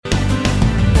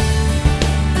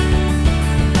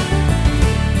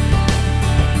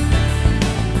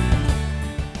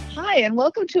and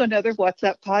welcome to another What's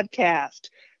Up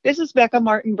podcast. This is Becca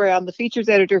Martin-Brown, the features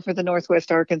editor for the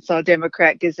Northwest Arkansas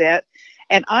Democrat Gazette,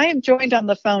 and I am joined on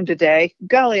the phone today.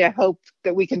 Golly, I hope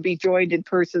that we can be joined in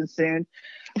person soon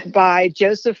by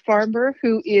Joseph Farmer,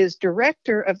 who is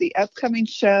director of the upcoming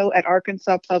show at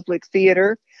Arkansas Public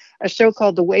Theater, a show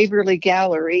called the Waverly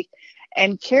Gallery,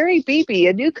 and Kerry Beebe,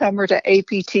 a newcomer to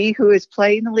APT, who is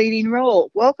playing the leading role.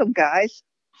 Welcome, guys.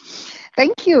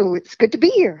 Thank you. It's good to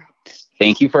be here.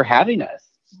 Thank you for having us.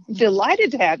 Delighted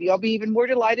to have you. I'll be even more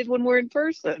delighted when we're in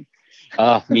person.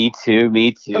 Me too.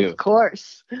 Of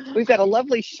course. We've got a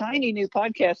lovely, shiny new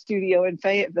podcast studio in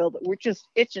Fayetteville that we're just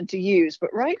itching to use.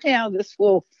 But right now, this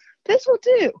will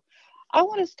do. I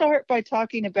want to start by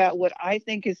talking about what I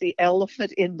think is the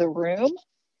elephant in the room.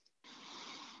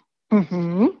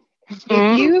 Mm-hmm.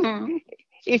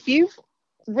 If you've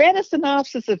read a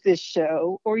synopsis of this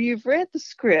show or you've read the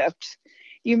script,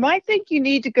 you might think you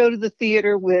need to go to the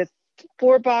theater with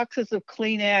 4 boxes of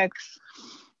Kleenex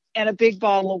and a big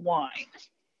bottle of wine.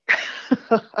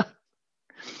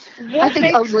 I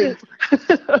think only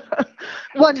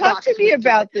one. Talk to me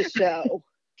about the show.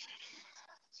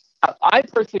 I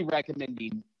personally recommend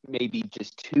maybe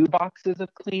just 2 boxes of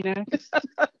Kleenex.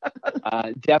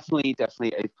 Definitely a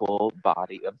full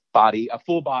bottle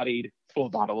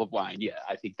of wine. Yeah,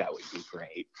 I think that would be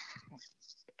great.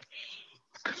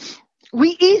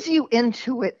 We ease you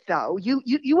into it, though. You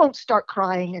won't start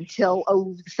crying until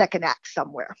the second act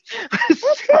somewhere.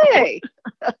 Okay.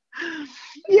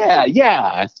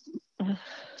 Yeah.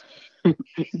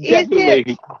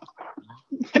 Definitely.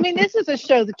 I mean, this is a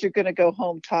show that you're going to go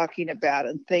home talking about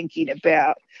and thinking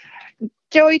about.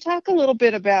 Joey, talk a little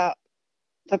bit about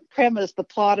the premise, the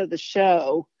plot of the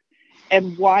show,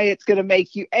 and why it's going to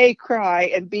make you A,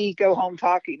 cry, and B, go home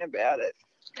talking about it.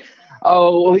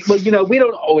 Oh, well, we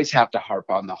don't always have to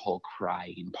harp on the whole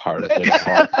crying part of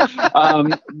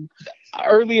it.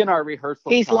 Early in our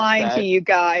rehearsal He's process, lying to you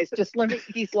guys.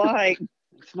 He's lying.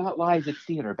 It's not lies, it's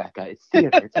theater, Becca. It's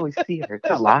theater. It's always theater. It's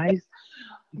not lies.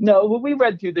 No, when we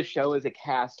read through the show as a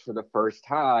cast for the first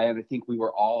time, I think we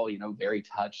were all, very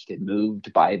touched and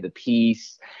moved by the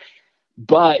piece.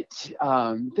 But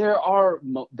there are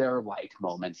light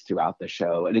moments throughout the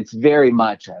show, and it's very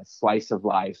much a slice of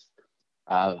life,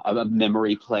 a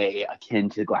memory play akin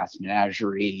to Glass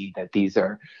Menagerie. That these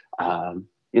are,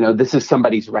 this is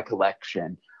somebody's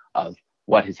recollection of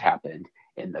what has happened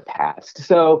in the past.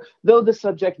 So though the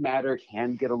subject matter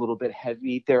can get a little bit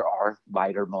heavy, there are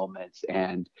lighter moments,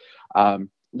 and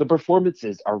the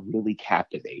performances are really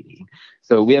captivating.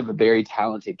 So we have a very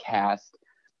talented cast.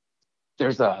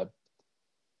 For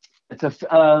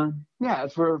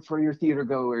your theater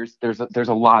goers, there's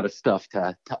a lot of stuff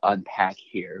to unpack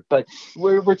here. But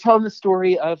we're telling the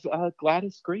story of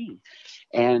Gladys Green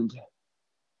and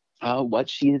what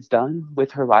she has done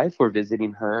with her life. We're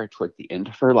visiting her toward the end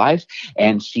of her life,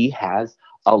 and she has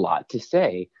a lot to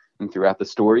say. And throughout the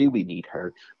story, we meet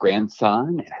her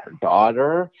grandson and her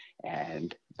daughter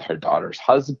and her daughter's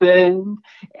husband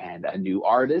and a new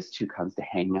artist who comes to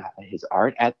hang his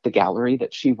art at the gallery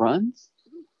that she runs.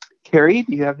 Kerry,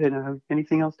 do you have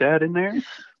anything else to add in there?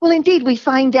 Well, indeed, we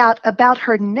find out about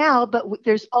her now, but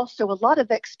there's also a lot of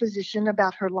exposition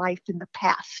about her life in the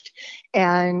past.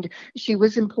 And she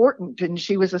was important, and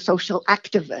she was a social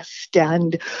activist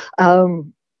and a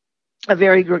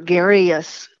very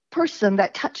gregarious person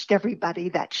that touched everybody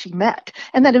that she met.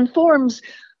 And that informs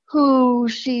who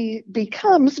she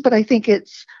becomes. But I think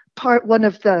it's one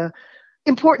of the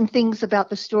important things about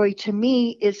the story to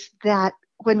me is that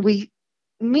when we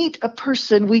meet a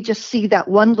person, we just see that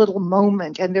one little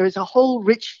moment, and there is a whole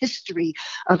rich history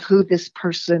of who this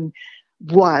person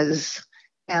was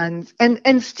and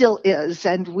still is,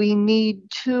 and we need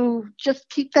to just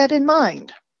keep that in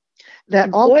mind,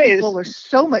 that all people are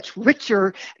so much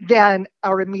richer than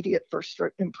our immediate first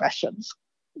impressions.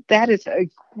 That is a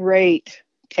great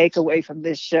takeaway from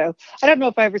this show. I don't know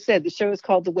if I ever said the show is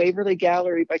called the Waverly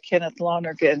Gallery by Kenneth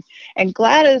Lonergan, and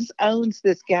Gladys owns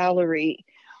this gallery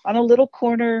on a little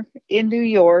corner in New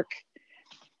York.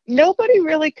 Nobody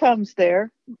really comes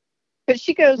there, but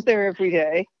she goes there every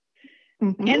day.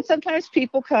 Mm-hmm. And sometimes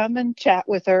people come and chat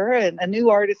with her, and a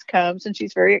new artist comes, and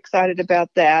she's very excited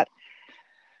about that.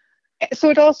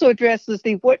 So it also addresses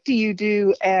what do you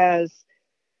do as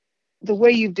the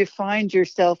way you've defined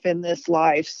yourself in this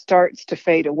life starts to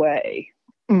fade away.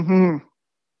 Mm-hmm.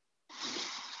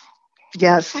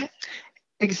 Yes.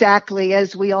 Exactly.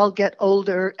 As we all get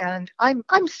older, and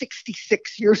I'm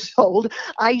 66 years old,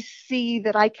 I see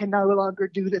that I can no longer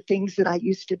do the things that I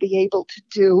used to be able to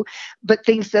do, but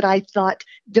things that I thought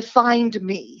defined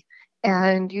me.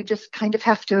 And you just kind of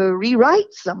have to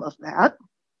rewrite some of that.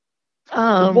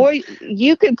 Boy,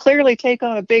 you can clearly take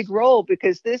on a big role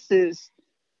because this is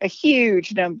a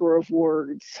huge number of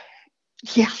words.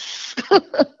 Yes.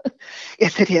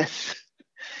 Yes, it is.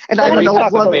 And I don't know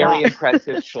has what very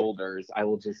impressive shoulders. I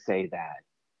will just say that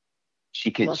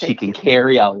she can you.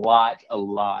 carry a lot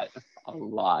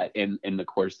in the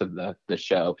course of the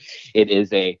show. It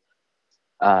is a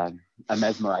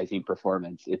mesmerizing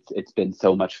performance. It's been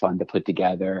so much fun to put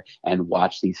together and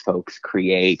watch these folks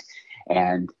create,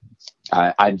 and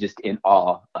I'm just in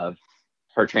awe of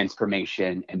her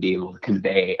transformation and being able to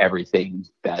convey everything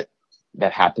that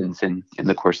happens in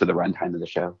the course of the runtime of the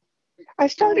show. I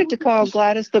started to call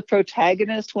Gladys the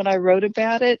protagonist when I wrote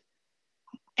about it,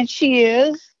 and she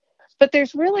is, but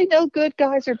there's really no good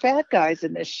guys or bad guys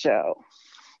in this show.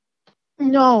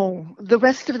 No, the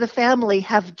rest of the family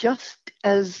have just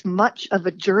as much of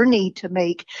a journey to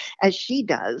make as she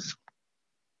does,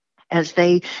 as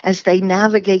they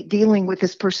navigate dealing with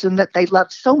this person that they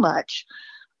love so much,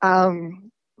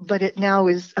 but it now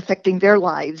is affecting their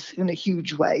lives in a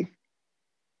huge way.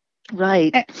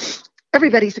 Right.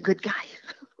 Everybody's a good guy.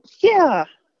 Yeah,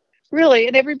 really.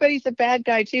 And everybody's a bad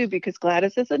guy, too, because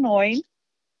Gladys is annoying.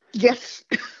 Yes.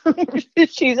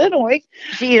 She's annoying.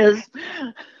 She is.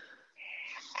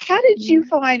 How did you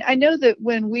find, I know that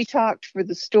when we talked for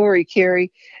the story,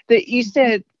 Kerry, that you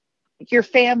said your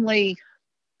family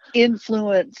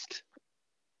influenced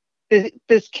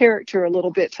this character a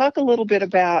little bit. Talk a little bit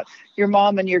about your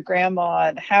mom and your grandma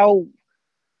and how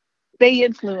they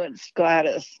influenced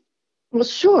Gladys. Well,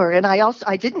 sure. And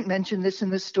I didn't mention this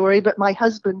in the story, but my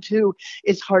husband, too,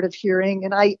 is hard of hearing.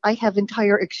 And I have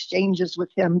entire exchanges with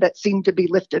him that seem to be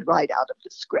lifted right out of the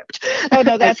script. Oh,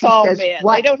 no, that's all men.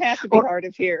 They don't have to be hard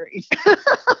of hearing.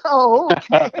 Oh,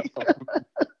 okay.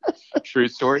 True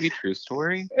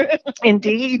story.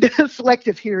 Indeed.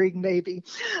 Selective hearing, maybe.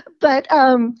 But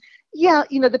yeah,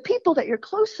 the people that you're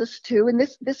closest to, in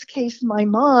this case, my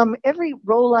mom, every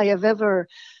role I have ever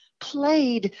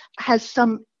played has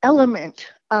some element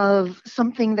of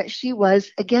something that she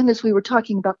was. Again, as we were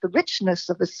talking about the richness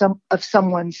of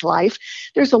someone's life,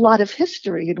 there's a lot of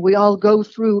history, and we all go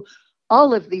through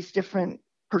all of these different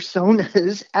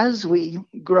personas as we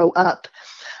grow up.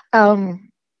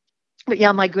 But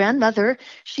yeah, my grandmother,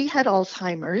 she had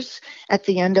Alzheimer's at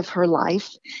the end of her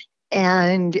life,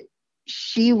 and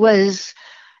it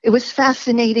was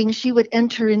fascinating. She would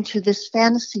enter into this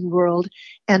fantasy world,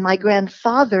 and my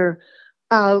grandfather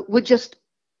would just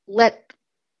let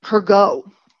her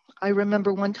go. I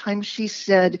remember one time she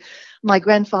said, my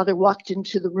grandfather walked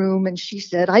into the room and she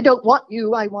said, "I don't want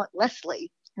you, I want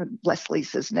Leslie." And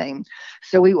Leslie's his name.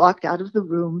 So we walked out of the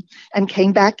room and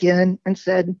came back in and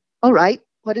said, "All right,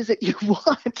 what is it you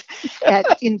want?" And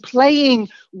in playing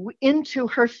into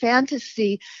her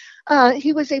fantasy,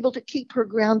 he was able to keep her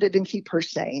grounded and keep her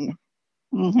sane.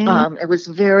 Mm-hmm. It was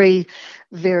very,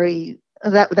 very,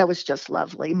 that was just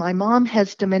lovely. My mom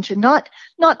has dementia, not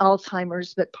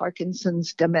Alzheimer's, but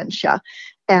Parkinson's dementia.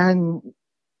 And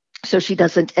so she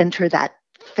doesn't enter that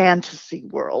fantasy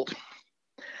world.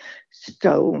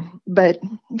 So, but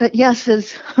yes,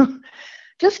 as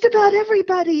just about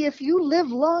everybody, if you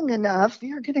live long enough,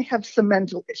 you're going to have some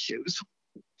mental issues.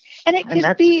 And it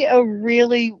can be a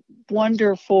really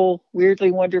wonderful,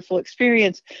 weirdly wonderful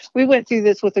experience. We went through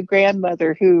this with a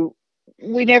grandmother who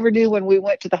we never knew when we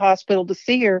went to the hospital to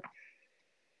see her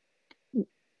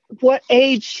what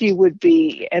age she would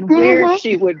be and where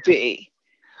she would be.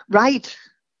 Right.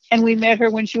 And we met her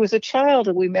when she was a child,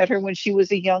 and we met her when she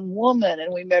was a young woman,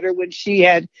 and we met her when she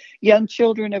had young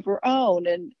children of her own.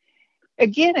 And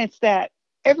again, it's that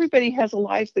everybody has a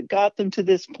life that got them to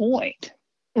this point.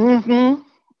 Mm-hmm.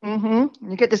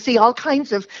 Mm-hmm. You get to see all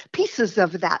kinds of pieces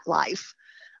of that life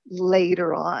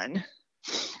later on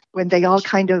when they all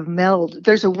kind of meld.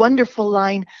 There's a wonderful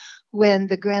line when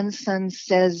the grandson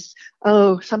says,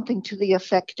 something to the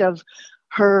effect of,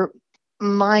 her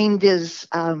mind is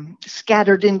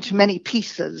scattered into many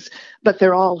pieces, but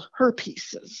they're all her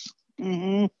pieces.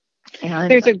 Mm-hmm.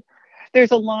 And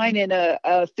there's a line in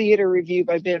a theater review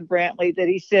by Ben Brantley that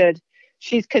he said,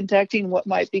 she's conducting what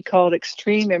might be called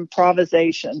extreme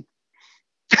improvisation.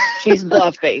 She's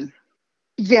bluffing.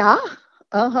 Yeah.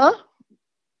 Uh-huh.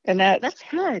 And that's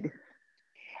good.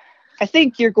 I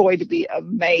think you're going to be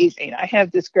amazing. I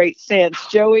have this great sense.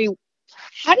 Joey,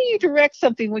 how do you direct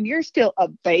something when you're still a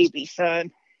baby, son?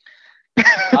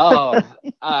 You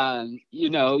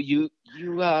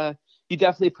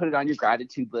definitely put it on your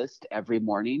gratitude list every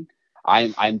morning.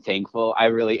 I'm thankful. I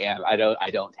really am. I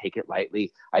don't take it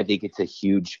lightly. I think it's a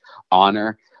huge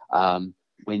honor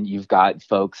when you've got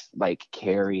folks like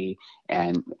Kerry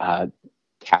and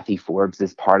Kathy Forbes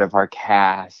is part of our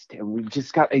cast, and we've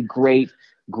just got a great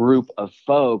group of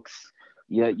folks.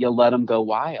 You let them go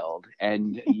wild,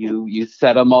 and you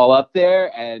set them all up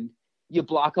there, and you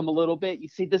block them a little bit. You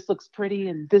see, this looks pretty,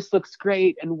 and this looks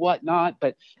great, and whatnot.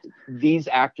 But these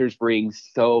actors bring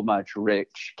so much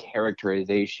rich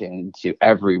characterization to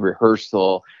every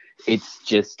rehearsal. It's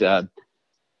just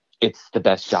it's the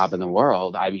best job in the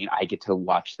world. I mean, I get to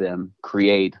watch them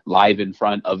create live in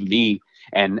front of me,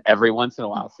 and every once in a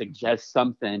while suggest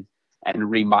something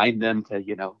and remind them to,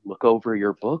 look over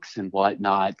your books and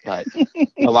whatnot. But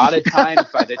a lot of times,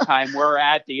 by the time we're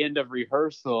at the end of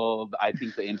rehearsal, I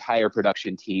think the entire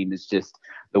production team is just,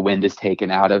 the wind is taken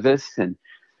out of us. And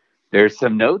there's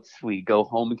some notes. We go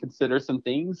home and consider some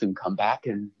things and come back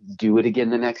and do it again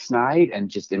the next night and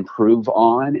just improve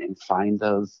on and find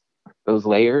those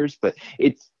layers. But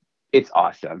it's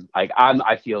awesome. Like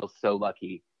I feel so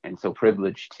lucky and so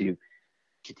privileged to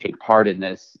take part in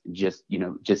this. Just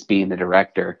being the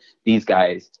director, these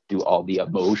guys do all the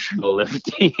emotional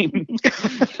lifting.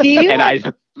 And I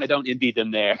don't envy them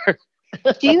there.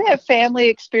 Do you have family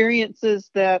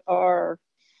experiences that are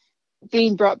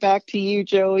being brought back to you,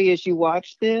 Joey, as you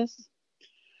watch this?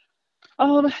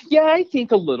 Yeah, I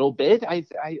think a little bit. I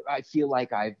feel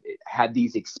like I've had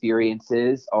these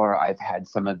experiences, or I've had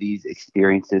some of these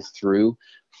experiences through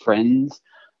friends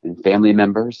and family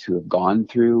members who have gone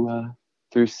through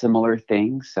similar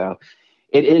things. So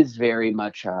it is very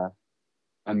much a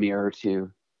mirror to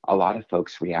a lot of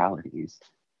folks' realities.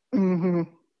 Mm-hmm.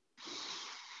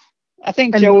 I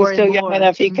think Joey's still young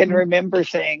enough he can remember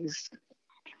things.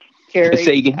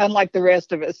 Kerry, unlike the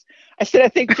rest of us. I said, I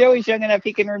think Joey's young enough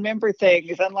he can remember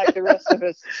things, unlike the rest of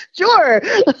us. Sure.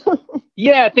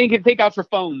 Yeah, think out for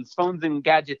phones and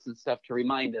gadgets and stuff to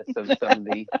remind us of some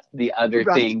of the other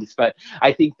things. But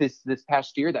I think this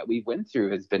past year that we went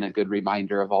through has been a good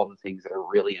reminder of all the things that are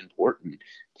really important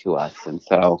to us. And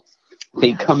so I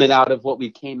think coming out of what we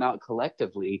came out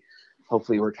collectively,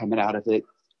 hopefully we're coming out of it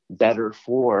better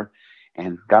for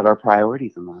and got our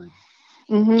priorities in line.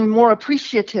 Mm-hmm. More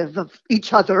appreciative of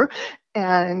each other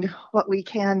and what we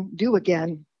can do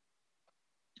again.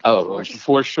 Oh,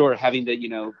 for sure. Having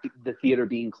the theater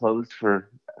being closed for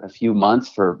a few months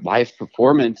for live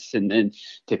performance, and then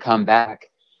to come back,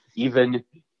 even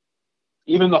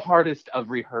the hardest of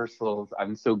rehearsals,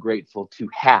 I'm so grateful to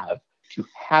have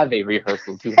a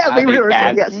rehearsal, to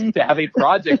have a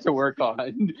project to work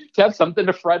on, to have something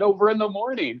to fret over in the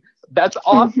morning. That's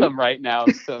awesome right now.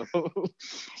 So,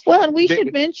 well, and we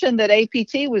should mention that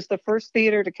APT was the first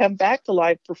theater to come back to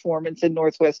live performance in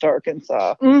Northwest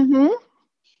Arkansas. Mm-hmm.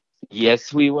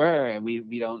 Yes, we were, and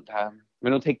we don't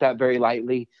take that very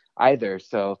lightly either.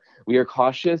 So we are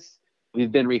cautious.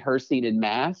 We've been rehearsing in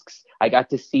masks. I got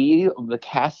to see the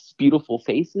cast's beautiful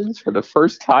faces for the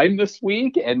first time this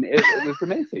week, and it was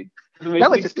amazing.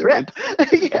 That was a trip.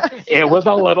 Yes. It was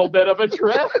a little bit of a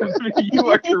trip. You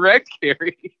are correct,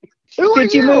 Kerry.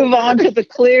 Did you move on to the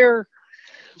clear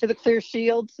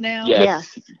shields now?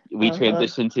 Yes. We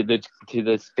transitioned to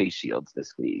the face shields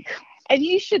this week. And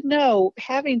you should know,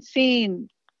 having seen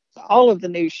all of the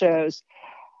new shows,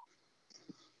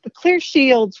 the clear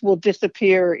shields will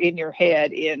disappear in your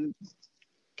head in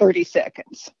 30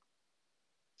 seconds.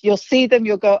 You'll see them,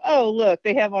 you'll go, oh, look,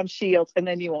 they have on shields, and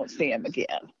then you won't see them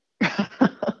again.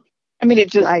 I mean,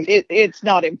 it's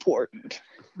not important.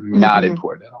 Not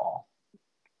important at all.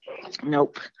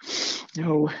 Nope.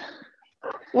 No.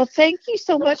 Well, thank you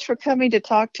so much for coming to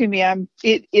talk to me.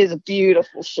 It is a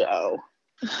beautiful show.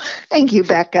 Thank you,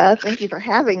 Becca. Thank you for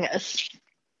having us.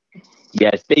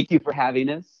 Yes, thank you for having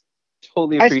us.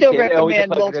 Totally appreciate it. I still recommend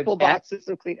multiple boxes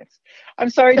of Kleenex. I'm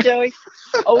sorry, Joey.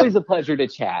 Always a pleasure to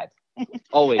chat.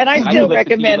 Always. And I still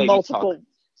recommend multiple.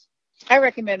 I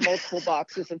recommend multiple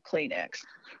boxes of Kleenex.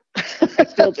 I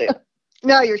still do.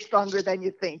 Now you're stronger than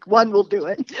you think. One will do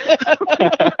it.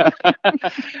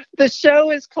 The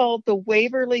show is called The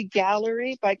Waverly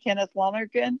Gallery by Kenneth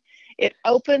Lonergan. It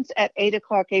opens at 8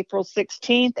 o'clock April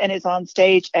 16th and is on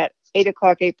stage at 8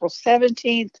 o'clock April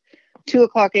 17th, 2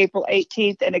 o'clock April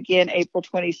 18th, and again April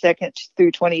 22nd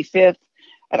through 25th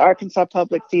at Arkansas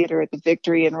Public Theater at the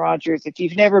Victory in Rogers. If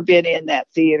you've never been in that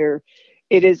theater,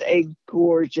 it is a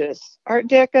gorgeous Art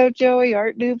Deco, Joey,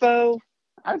 Art Nouveau.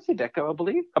 I would say Deco, I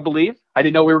believe. I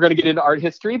didn't know we were going to get into art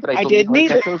history, but I didn't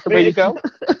either. Deco is the way to go.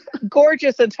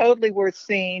 Gorgeous and totally worth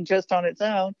seeing just on its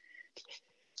own.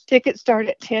 Tickets start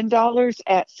at $10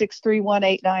 at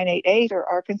 631-8988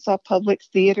 or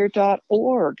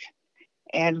arkansaspublictheater.org.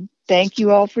 And thank you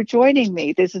all for joining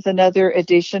me. This is another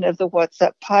edition of the What's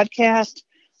Up podcast.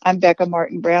 I'm Becca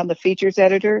Martin-Brown, the features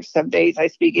editor. Some days I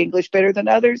speak English better than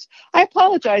others. I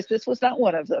apologize. This was not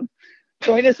one of them.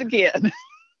 Join us again.